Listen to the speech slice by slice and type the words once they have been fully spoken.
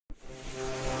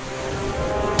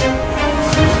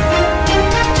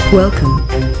Welcome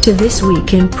to This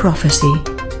Week in Prophecy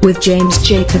with James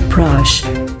Jacob Prasch,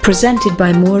 presented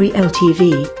by Moriel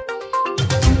TV.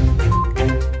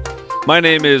 My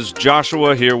name is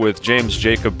Joshua, here with James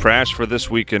Jacob Prasch for This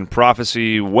Week in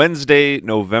Prophecy, Wednesday,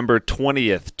 November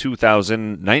 20th,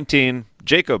 2019.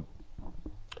 Jacob.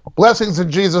 Blessings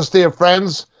in Jesus, dear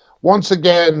friends. Once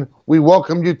again, we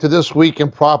welcome you to This Week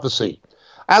in Prophecy.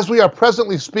 As we are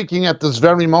presently speaking at this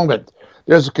very moment,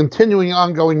 there's a continuing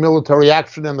ongoing military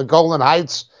action in the Golan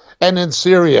Heights and in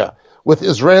Syria, with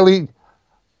Israeli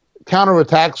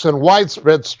counterattacks and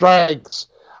widespread strikes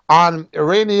on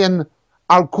Iranian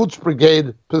Al-Quds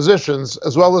Brigade positions,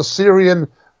 as well as Syrian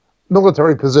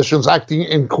military positions acting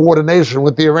in coordination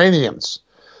with the Iranians.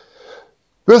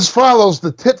 This follows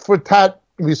the tit-for-tat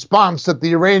response that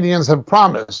the Iranians have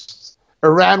promised.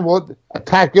 Iran will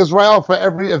attack Israel for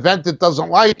every event it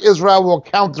doesn't like. Israel will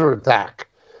counterattack.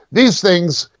 These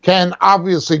things can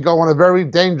obviously go in a very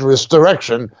dangerous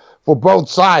direction for both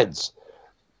sides.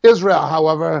 Israel,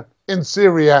 however, in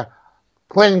Syria,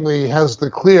 plainly has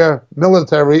the clear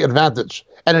military advantage,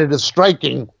 and it is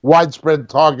striking widespread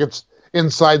targets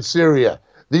inside Syria.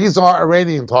 These are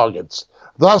Iranian targets.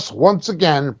 Thus, once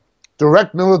again,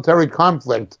 direct military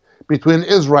conflict between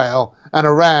Israel and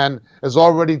Iran is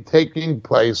already taking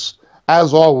place.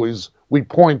 As always, we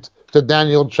point to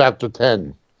Daniel chapter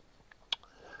 10.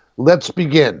 Let's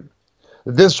begin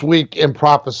This Week in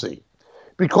Prophecy.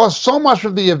 Because so much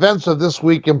of the events of This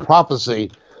Week in Prophecy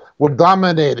were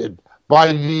dominated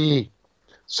by the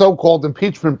so-called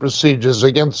impeachment procedures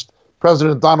against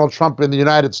President Donald Trump in the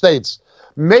United States,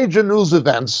 major news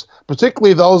events,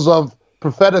 particularly those of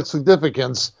prophetic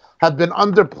significance, have been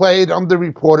underplayed,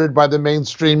 underreported by the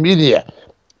mainstream media.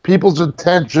 People's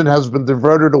attention has been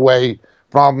diverted away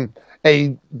from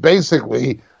a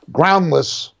basically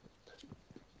groundless,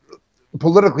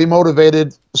 politically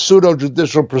motivated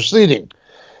pseudo-judicial proceeding.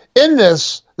 In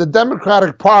this, the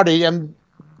Democratic Party and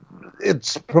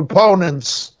its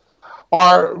proponents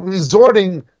are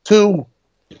resorting to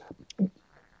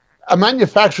a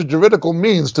manufactured juridical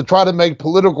means to try to make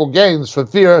political gains for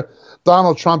fear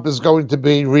Donald Trump is going to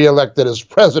be reelected as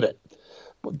president.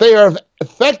 They are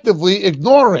effectively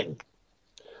ignoring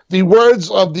the words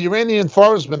of the Iranian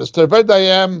Foreign Minister,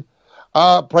 Verdayam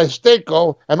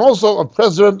Praisteko, and also of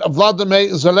President Vladimir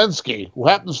Zelensky, who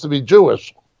happens to be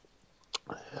Jewish,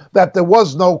 that there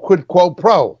was no quid quo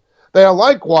pro. They are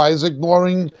likewise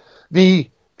ignoring the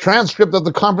transcript of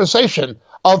the conversation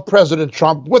of President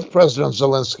Trump with President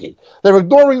Zelensky. They're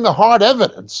ignoring the hard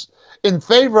evidence in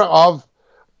favor of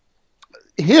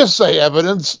hearsay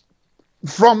evidence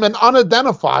from an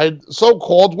unidentified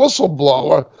so-called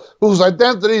whistleblower whose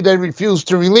identity they refuse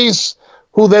to release,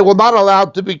 who they will not allow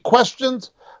to be questioned,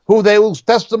 whose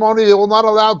testimony they will not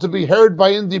allow to be heard by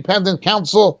independent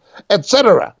counsel,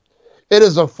 etc. It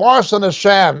is a farce and a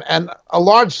sham, and a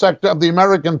large sector of the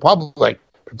American public,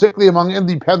 particularly among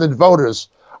independent voters,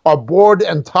 are bored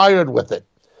and tired with it.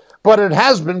 But it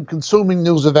has been consuming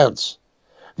news events.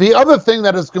 The other thing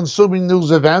that is consuming news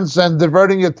events and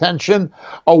diverting attention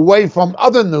away from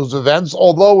other news events,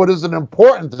 although it is an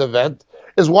important event,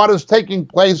 is what is taking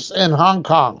place in Hong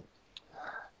Kong.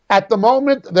 At the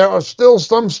moment, there are still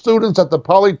some students at the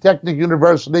Polytechnic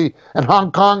University in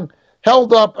Hong Kong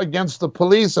held up against the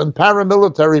police and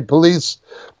paramilitary police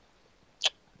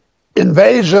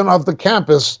invasion of the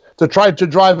campus to try to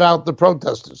drive out the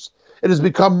protesters. It has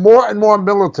become more and more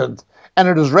militant, and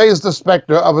it has raised the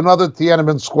specter of another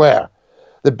Tiananmen Square.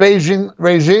 The Beijing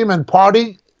regime and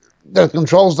party that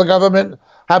controls the government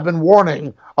have been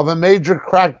warning of a major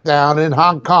crackdown in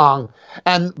Hong Kong,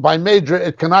 and by major,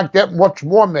 it cannot get much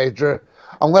more major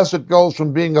unless it goes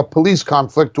from being a police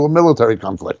conflict to a military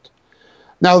conflict.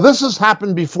 Now, this has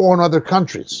happened before in other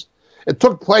countries. It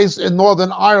took place in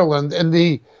Northern Ireland in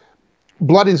the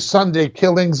Bloody Sunday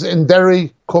killings in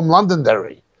Derry, cum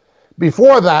Londonderry.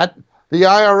 Before that, the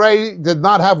IRA did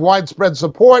not have widespread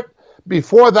support.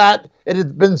 Before that, it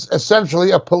had been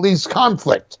essentially a police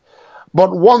conflict.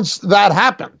 But once that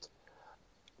happened,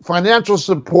 financial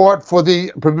support for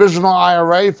the provisional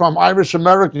IRA from Irish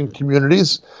American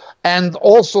communities and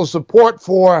also support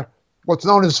for what's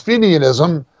known as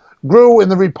Fenianism grew in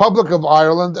the Republic of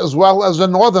Ireland as well as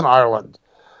in Northern Ireland.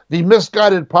 The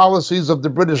misguided policies of the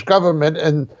British government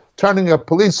in turning a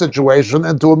police situation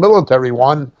into a military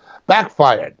one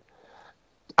backfired.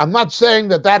 I'm not saying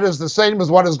that that is the same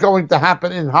as what is going to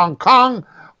happen in Hong Kong,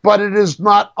 but it is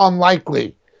not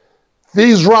unlikely.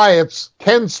 These riots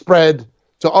can spread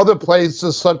to other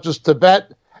places such as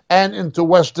Tibet and into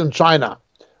Western China.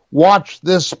 Watch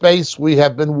this space. We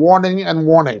have been warning and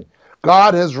warning.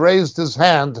 God has raised his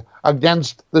hand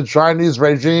against the Chinese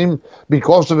regime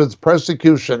because of its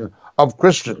persecution of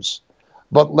Christians.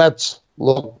 But let's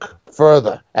look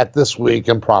further at this week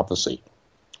in prophecy.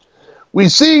 We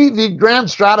see the grand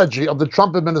strategy of the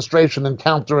Trump administration in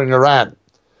countering Iran.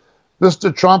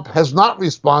 Mr. Trump has not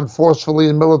responded forcefully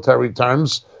in military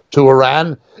terms to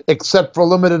Iran, except for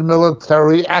limited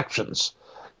military actions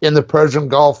in the Persian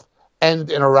Gulf and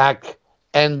in Iraq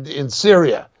and in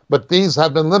Syria. But these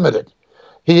have been limited.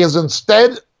 He has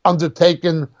instead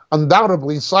undertaken,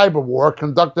 undoubtedly, cyber war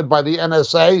conducted by the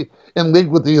NSA in league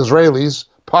with the Israelis,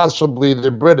 possibly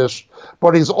the British,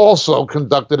 but he's also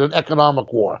conducted an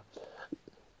economic war.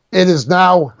 It is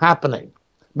now happening.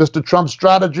 Mr. Trump's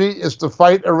strategy is to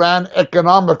fight Iran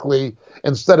economically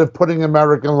instead of putting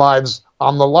American lives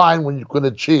on the line when you can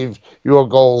achieve your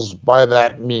goals by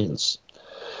that means.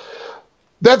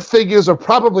 Death figures are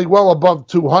probably well above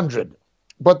 200,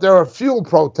 but there are fuel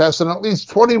protests in at least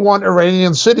 21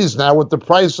 Iranian cities now with the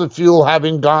price of fuel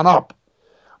having gone up.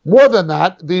 More than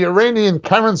that, the Iranian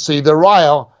currency, the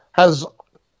rial, has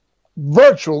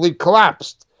virtually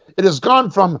collapsed. It has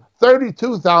gone from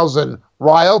 32,000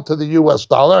 rial to the US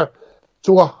dollar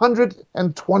to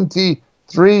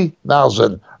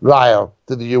 123,000 rial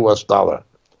to the US dollar.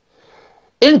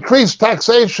 Increased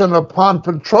taxation upon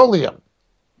petroleum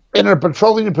in a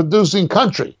petroleum-producing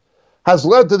country has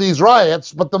led to these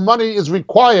riots, but the money is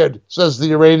required, says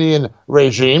the Iranian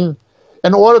regime,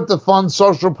 in order to fund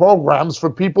social programs for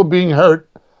people being hurt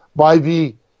by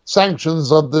the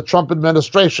sanctions of the Trump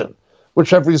administration,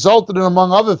 which have resulted in,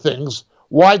 among other things,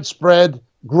 widespread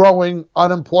growing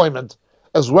unemployment,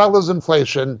 as well as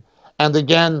inflation, and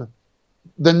again,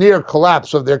 the near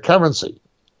collapse of their currency.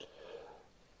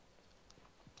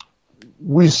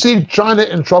 We see China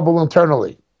in trouble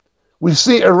internally. We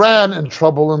see Iran in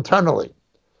trouble internally.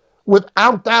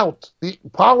 Without doubt, the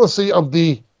policy of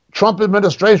the Trump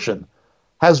administration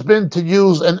has been to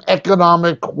use an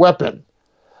economic weapon.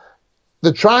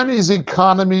 The Chinese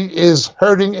economy is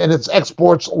hurting in its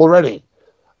exports already.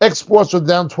 Exports are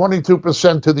down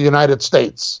 22% to the United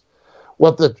States.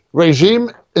 What the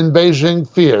regime in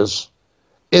Beijing fears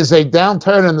is a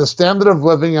downturn in the standard of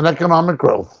living and economic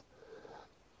growth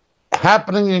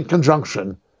happening in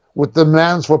conjunction with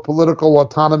demands for political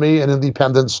autonomy and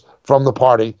independence from the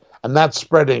party, and that's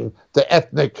spreading to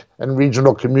ethnic and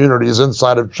regional communities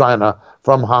inside of China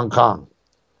from Hong Kong.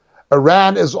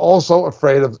 Iran is also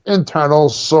afraid of internal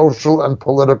social and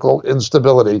political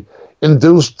instability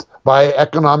induced by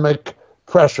economic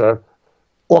pressure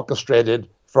orchestrated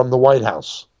from the White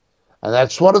House. And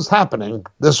that's what is happening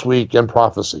this week in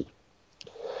prophecy.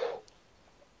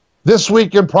 This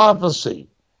week in prophecy,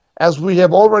 as we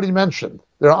have already mentioned,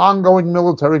 there are ongoing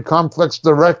military conflicts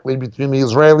directly between the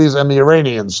Israelis and the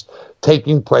Iranians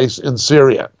taking place in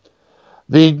Syria.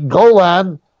 The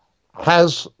Golan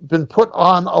has been put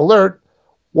on alert,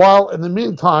 while in the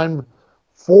meantime,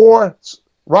 4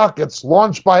 rockets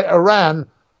launched by Iran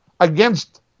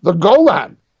against the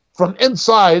Golan from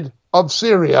inside of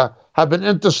Syria have been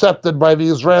intercepted by the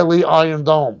Israeli Iron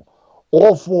Dome.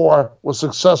 All 4 were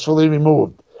successfully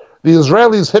removed. The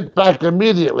Israelis hit back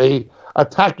immediately,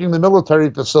 attacking the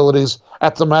military facilities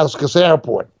at Damascus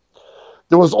airport.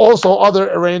 There was also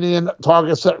other Iranian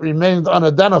targets that remained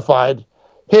unidentified,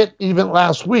 hit even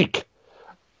last week.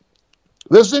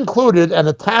 This included an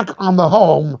attack on the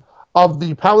home of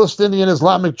the Palestinian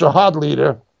Islamic Jihad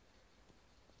leader,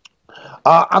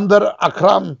 under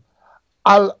Akram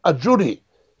al-Ajuri.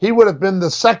 He would have been the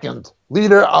second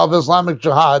leader of Islamic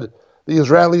Jihad the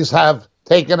Israelis have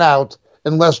taken out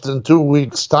in less than 2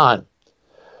 weeks' time.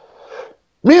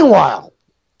 Meanwhile,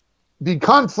 the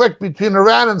conflict between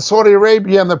Iran and Saudi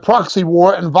Arabia and the proxy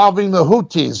war involving the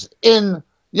Houthis in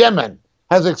Yemen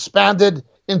has expanded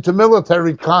into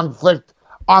military conflict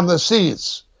on the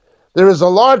seas. There is a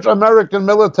large American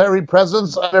military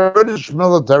presence and a British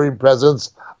military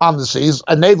presence on the seas,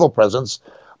 a naval presence,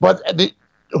 but the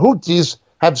Houthis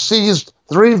have seized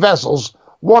 3 vessels,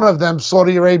 one of them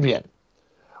Saudi Arabian.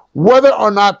 Whether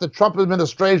or not the Trump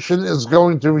administration is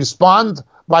going to respond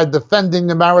by defending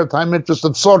the maritime interests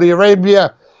of Saudi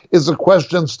Arabia is a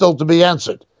question still to be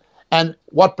answered, and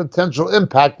what potential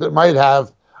impact it might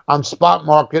have on spot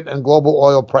market and global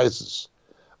oil prices.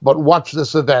 But watch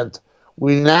this event.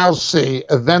 We now see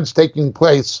events taking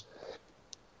place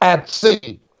at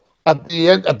sea, at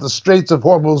the Straits of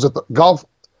Hormuz, at the Gulf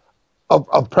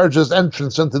of Persia's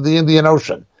entrance into the Indian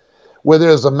Ocean, where there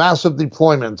is a massive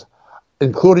deployment,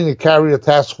 including a carrier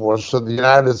task force of the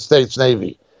United States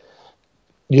Navy.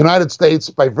 The United States,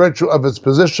 by virtue of its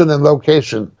position and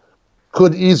location,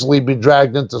 could easily be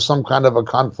dragged into some kind of a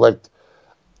conflict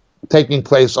taking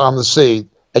place on the sea.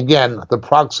 Again, the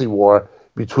proxy war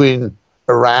between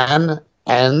Iran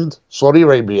and Saudi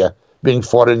Arabia being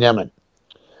fought in Yemen.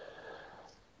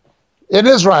 In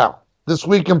Israel, this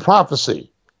week in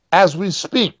prophecy, as we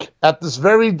speak, at this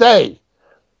very day,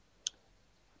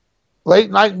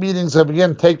 late night meetings have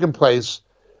again taken place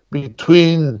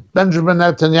between Benjamin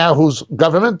Netanyahu's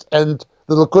government and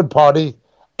the Likud party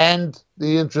and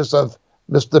the interests of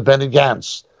Mr. Benny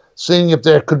Gantz, seeing if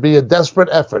there could be a desperate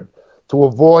effort to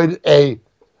avoid a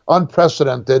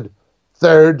unprecedented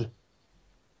third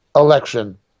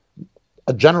election,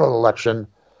 a general election,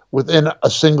 within a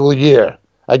single year.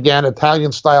 Again,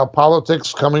 Italian-style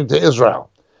politics coming to Israel.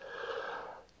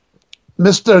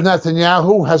 Mr.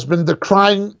 Netanyahu has been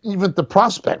decrying even the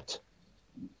prospect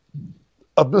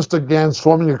of Mr. Gantz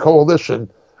forming a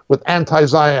coalition with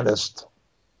anti-Zionist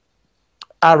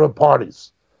Arab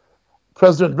parties.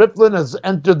 President Rivlin has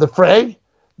entered the fray,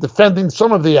 defending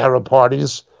some of the Arab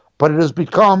parties, but it has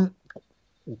become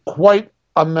quite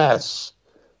a mess.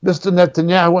 Mr.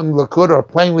 Netanyahu and Likud are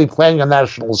plainly playing a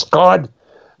nationalist card.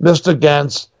 Mr.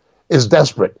 Gantz is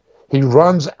desperate. He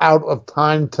runs out of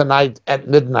time tonight at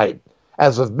midnight.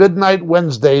 As of midnight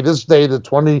Wednesday, this day, the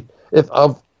 20th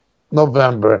of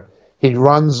November, he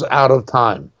runs out of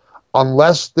time.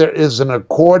 Unless there is an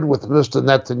accord with Mr.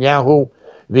 Netanyahu,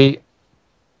 the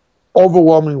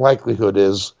overwhelming likelihood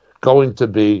is going to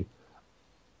be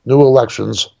new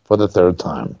elections for the third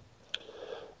time.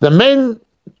 The main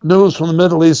news from the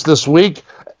Middle East this week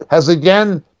has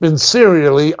again been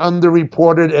serially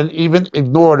underreported and even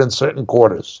ignored in certain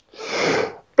quarters.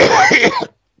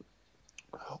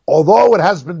 Although it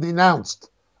has been denounced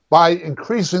by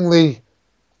increasingly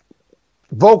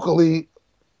vocally,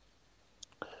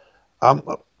 it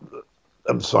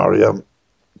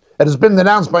has been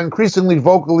denounced by increasingly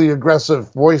vocally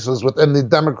aggressive voices within the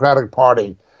Democratic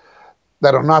Party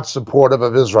that are not supportive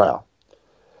of Israel.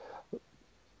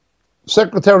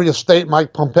 Secretary of State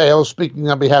Mike Pompeo, speaking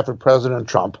on behalf of President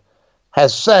Trump,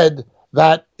 has said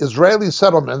that Israeli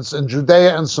settlements in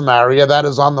Judea and Samaria, that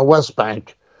is on the West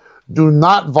Bank, do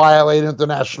not violate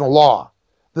international law.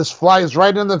 This flies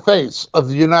right in the face of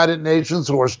the United Nations,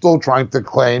 who are still trying to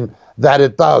claim that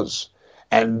it does,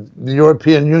 and the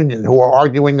European Union, who are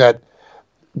arguing that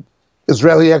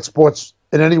Israeli exports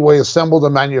in any way assembled or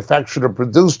manufactured or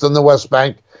produced in the West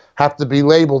Bank have to be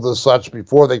labeled as such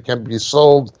before they can be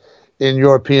sold in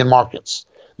European markets.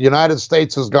 The United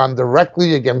States has gone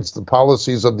directly against the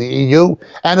policies of the EU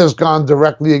and has gone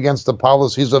directly against the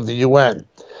policies of the UN.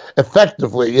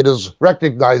 Effectively, it is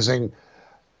recognizing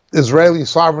Israeli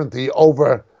sovereignty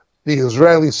over the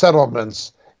Israeli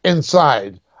settlements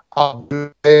inside of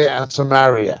Judea and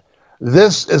Samaria.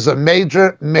 This is a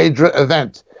major, major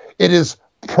event. It is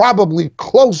probably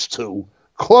close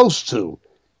to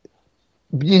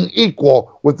being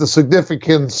equal with the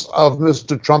significance of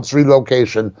Mr. Trump's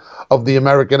relocation of the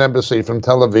American embassy from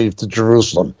Tel Aviv to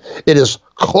Jerusalem. It is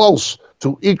close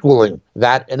to equaling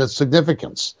that in its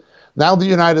significance. Now the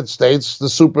United States, the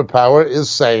superpower, is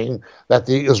saying that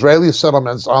the Israeli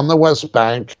settlements on the West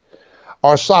Bank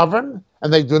are sovereign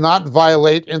and they do not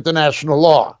violate international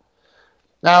law.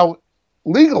 Now,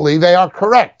 legally, they are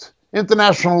correct.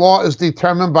 International law is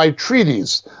determined by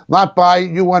treaties, not by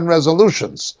UN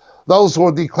resolutions. Those who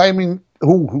are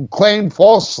who claim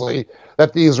falsely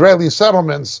that the Israeli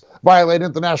settlements violate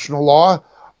international law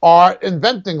are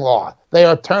inventing law. They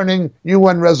are turning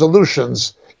UN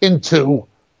resolutions into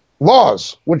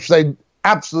laws, which they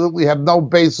absolutely have no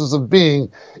basis of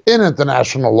being in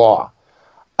international law.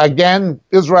 Again,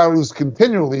 Israel is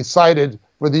continually cited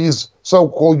for these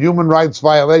so-called human rights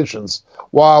violations,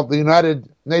 while the United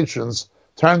Nations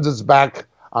turns its back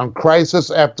on crisis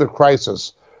after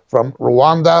crisis, from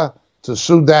Rwanda to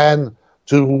Sudan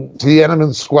to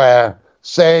Tiananmen Square,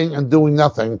 saying and doing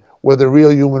nothing where the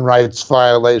real human rights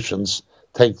violations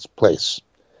takes place.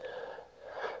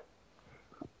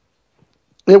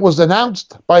 It was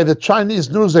announced by the Chinese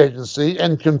news agency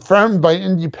and confirmed by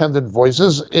independent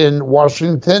voices in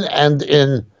Washington and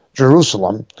in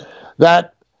Jerusalem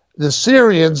that the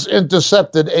Syrians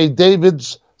intercepted a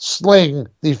David's Sling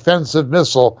defensive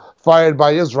missile fired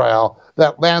by Israel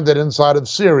that landed inside of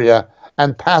Syria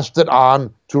and passed it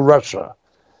on to Russia.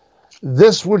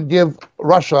 This would give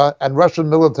Russia and Russian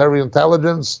military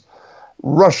intelligence,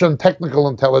 Russian technical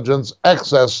intelligence,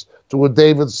 access to a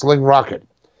David Sling rocket.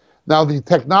 Now, the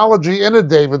technology in a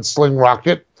David Sling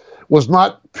rocket was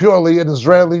not purely an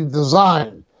Israeli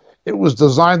design. It was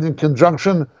designed in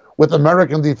conjunction with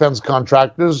American defense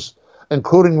contractors,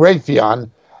 including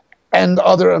Raytheon, and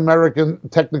other American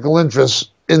technical interests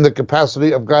in the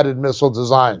capacity of guided missile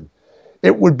design.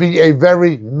 it would be a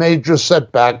very major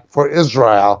setback for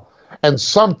Israel and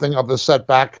something of a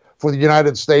setback for the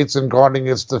United States in guarding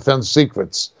its defense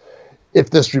secrets,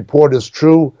 if this report is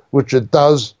true, which it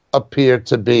does appear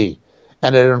to be.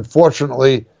 And it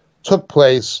unfortunately took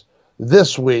place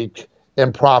this week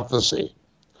in prophecy.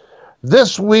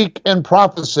 This week in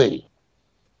prophecy,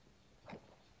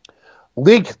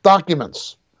 leaked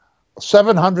documents,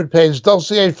 700-page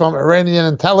dossier from Iranian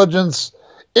intelligence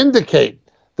indicate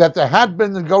that there had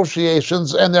been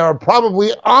negotiations, and there are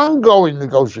probably ongoing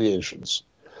negotiations,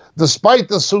 despite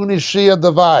the Sunni-Shia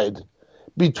divide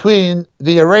between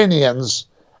the Iranians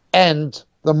and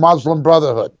the Muslim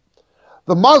Brotherhood.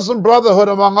 The Muslim Brotherhood,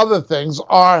 among other things,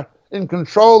 are in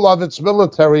control of its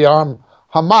military arm,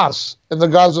 Hamas, in the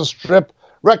Gaza Strip,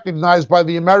 recognized by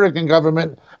the American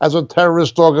government as a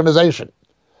terrorist organization.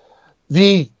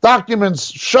 The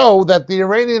documents show that the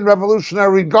Iranian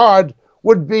Revolutionary Guard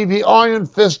would be the iron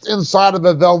fist inside of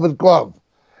a velvet glove.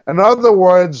 In other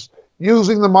words,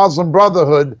 using the Muslim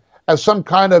Brotherhood as some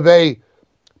kind of a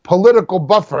political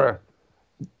buffer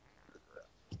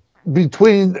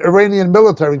between Iranian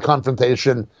military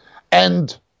confrontation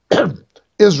and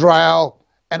Israel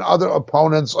and other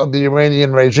opponents of the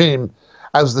Iranian regime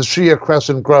as the Shia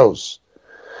crescent grows.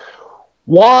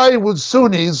 Why would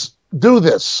Sunnis do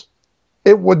this?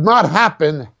 It would not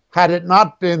happen had it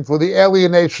not been for the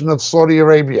alienation of Saudi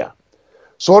Arabia.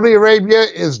 Saudi Arabia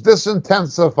is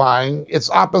disintensifying its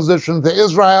opposition to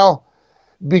Israel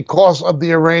because of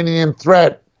the Iranian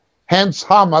threat. Hence,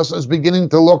 Hamas is beginning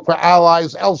to look for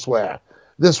allies elsewhere.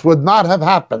 This would not have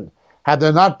happened had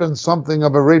there not been something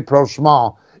of a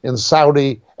rapprochement in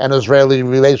Saudi and Israeli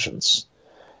relations.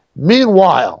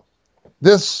 Meanwhile,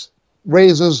 this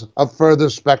raises a further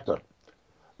specter.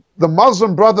 The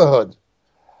Muslim Brotherhood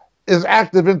is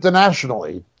active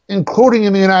internationally, including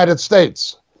in the United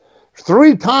States.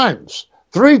 Three times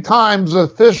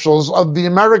officials of the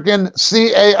American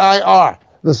CAIR,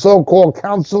 the so-called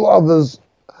Council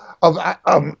of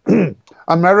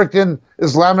American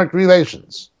Islamic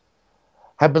Relations,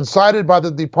 have been cited by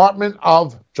the Department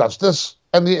of Justice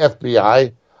and the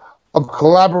FBI of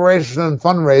collaboration and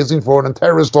fundraising for a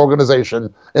terrorist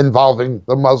organization involving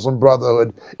the Muslim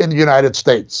Brotherhood in the United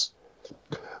States.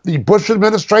 The Bush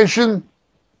administration,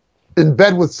 in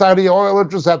bed with Saudi oil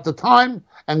interests at the time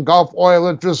and Gulf oil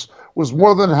interests, was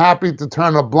more than happy to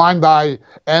turn a blind eye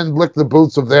and lick the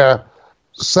boots of their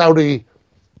Saudi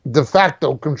de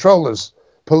facto controllers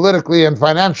politically and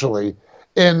financially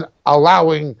in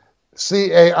allowing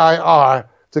CAIR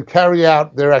to carry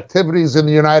out their activities in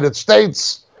the United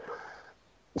States,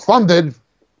 funded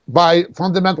by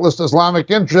fundamentalist Islamic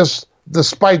interests,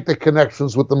 despite the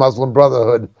connections with the Muslim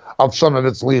Brotherhood of some of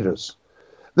its leaders.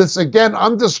 This again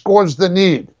underscores the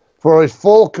need for a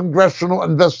full congressional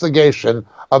investigation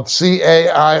of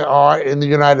CAIR in the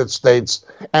United States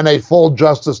and a full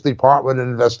Justice Department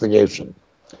investigation.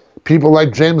 People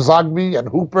like James Zogby and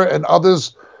Hooper and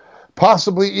others,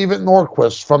 possibly even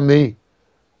Norquist from the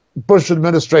Bush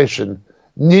administration,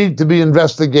 need to be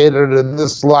investigated in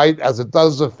this light, as it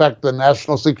does affect the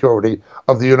national security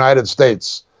of the United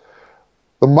States.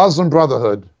 The Muslim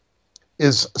Brotherhood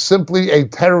is simply a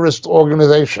terrorist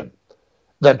organization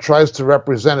that tries to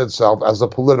represent itself as a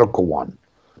political one,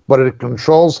 but it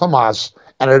controls Hamas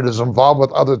and it is involved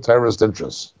with other terrorist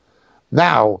interests.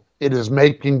 Now it is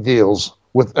making deals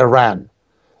with Iran.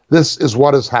 This is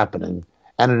what is happening,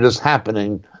 and it is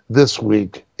happening this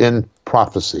week in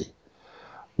prophecy.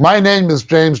 My name is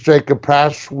James Jacob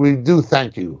Prasch. We do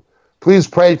thank you. Please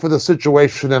pray for the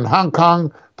situation in Hong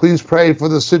Kong. Please pray for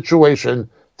the situation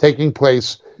taking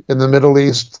place in the Middle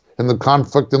East, in the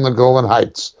conflict in the Golan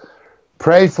Heights.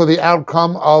 Pray for the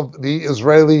outcome of the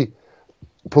Israeli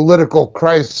political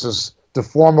crisis to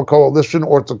form a coalition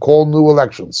or to call new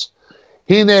elections.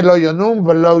 Hine lo yanum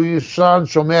v'lo yishan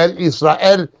shomer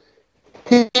Israel.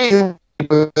 He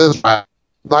Israel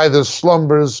neither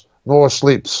slumbers nor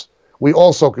sleeps. We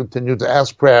also continue to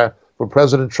ask prayer for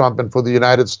President Trump and for the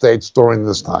United States during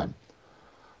this time.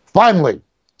 Finally,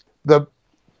 the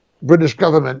British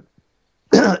government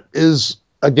is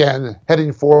again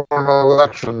heading for an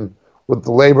election with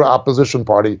the Labour opposition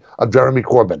party of Jeremy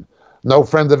Corbyn. No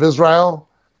friend of Israel,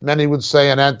 many would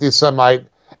say an anti-Semite,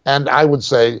 and I would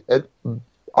say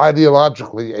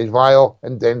ideologically a vile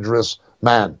and dangerous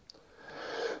man.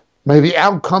 May the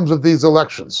outcomes of these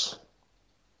elections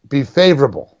be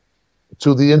favorable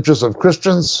to the interests of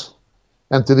Christians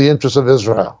and to the interests of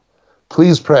Israel.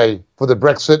 Please pray for the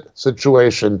Brexit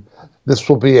situation. This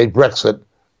will be a Brexit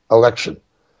election.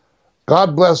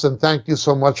 God bless, and thank you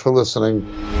so much for listening.